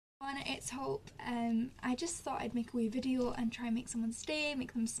everyone, it's Hope. I just thought I'd make a wee video and try and make someone's day,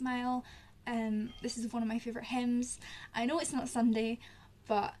 make them smile. This is one of my favourite hymns. I know it's not Sunday,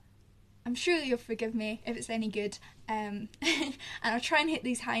 but I'm sure you'll forgive me if it's any good. And I'll try and hit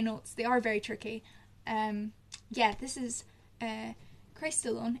these high notes. They are very tricky. Yeah, this is Christ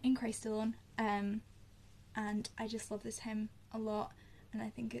Alone, in Christ Alone. And I just love this hymn a lot, and I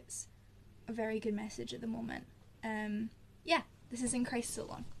think it's a very good message at the moment. Yeah, this is In Christ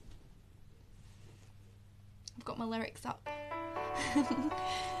Alone. I've got my lyrics up.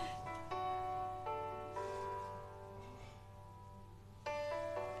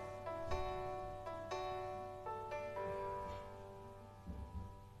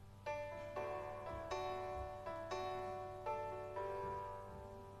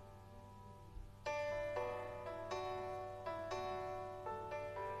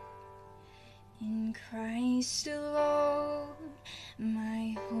 In Christ alone,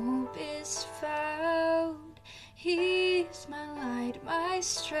 my hope is found. He is my light, my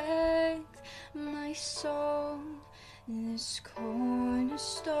strength, my song. This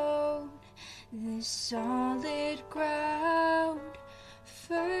cornerstone, this solid ground,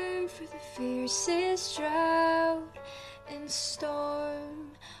 firm for the fiercest drought and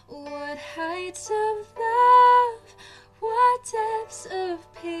storm. What heights of love, what depths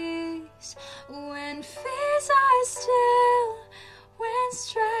of peace, when fears are still, when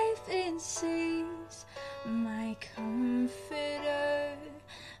strife it cease. My comforter,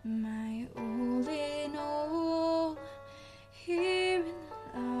 my all in all, here in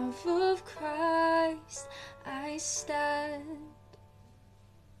the love of Christ I stand.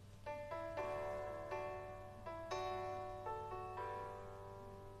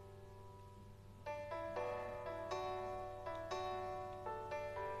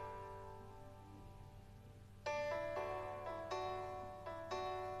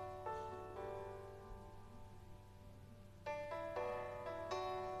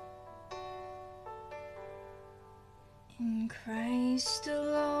 In Christ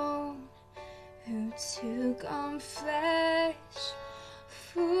alone, who took on flesh,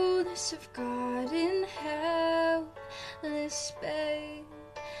 fullness of God in helpless babe,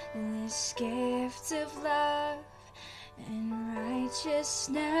 this gift of love and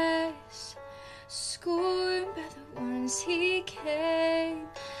righteousness, scorned by the ones he came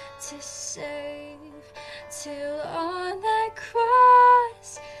to save, till on that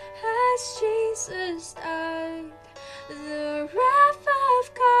cross, as Jesus died, the wrath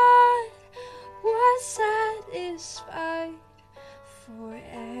of God was satisfied. For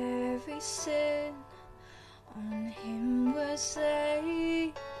every sin on him was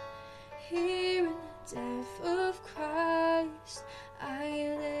laid. Here in the death of Christ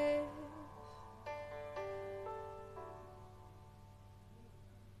I live.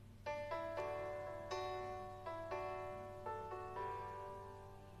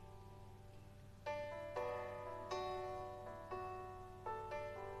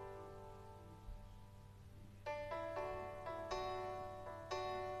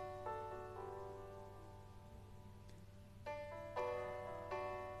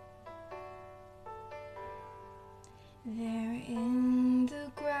 There in the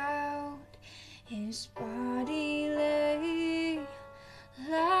ground his body lay,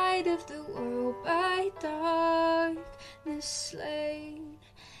 light of the world by darkness slain,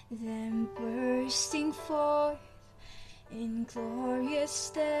 then bursting forth in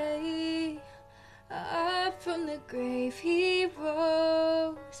glorious day, up from the grave he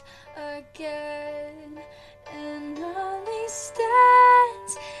rose again, and on he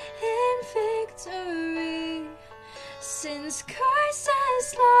stands in victory, since Christ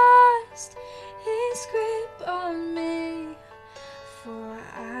has lost his grip on me. For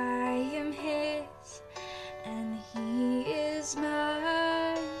I am his and he is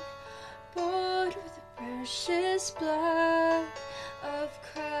mine, bought with the precious blood of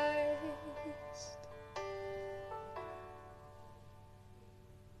Christ.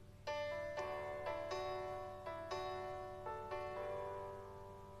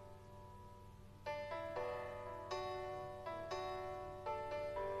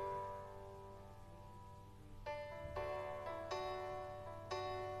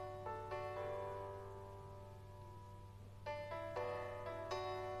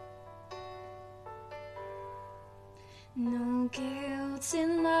 No guilt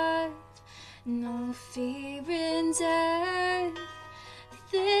in life, no fear in death.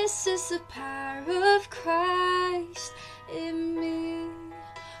 This is the power of Christ in me.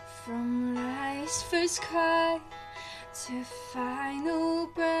 From life's first cry to final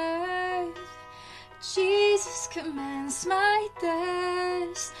breath, Jesus commands my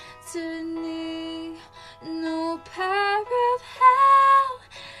destiny.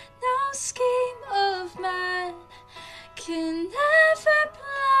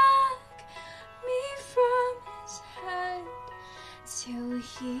 till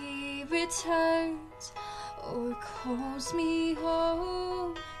he returns or calls me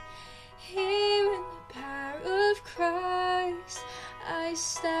home. Here in the power of Christ I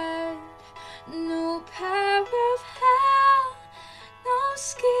stand. No power of hell, no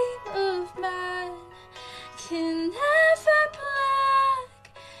scheme of man can ever pluck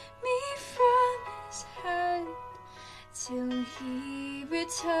me from his hand till he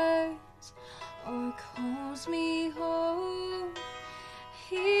returns or calls me home.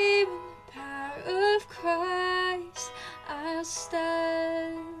 Here in the power of Christ I'll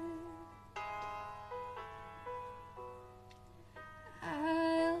stand.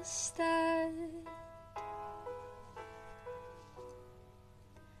 I'll stand.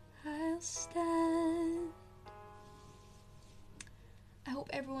 I'll stand. I hope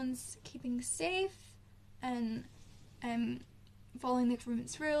everyone's keeping safe and following the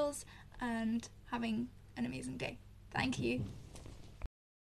government's rules and having an amazing day. Thank you.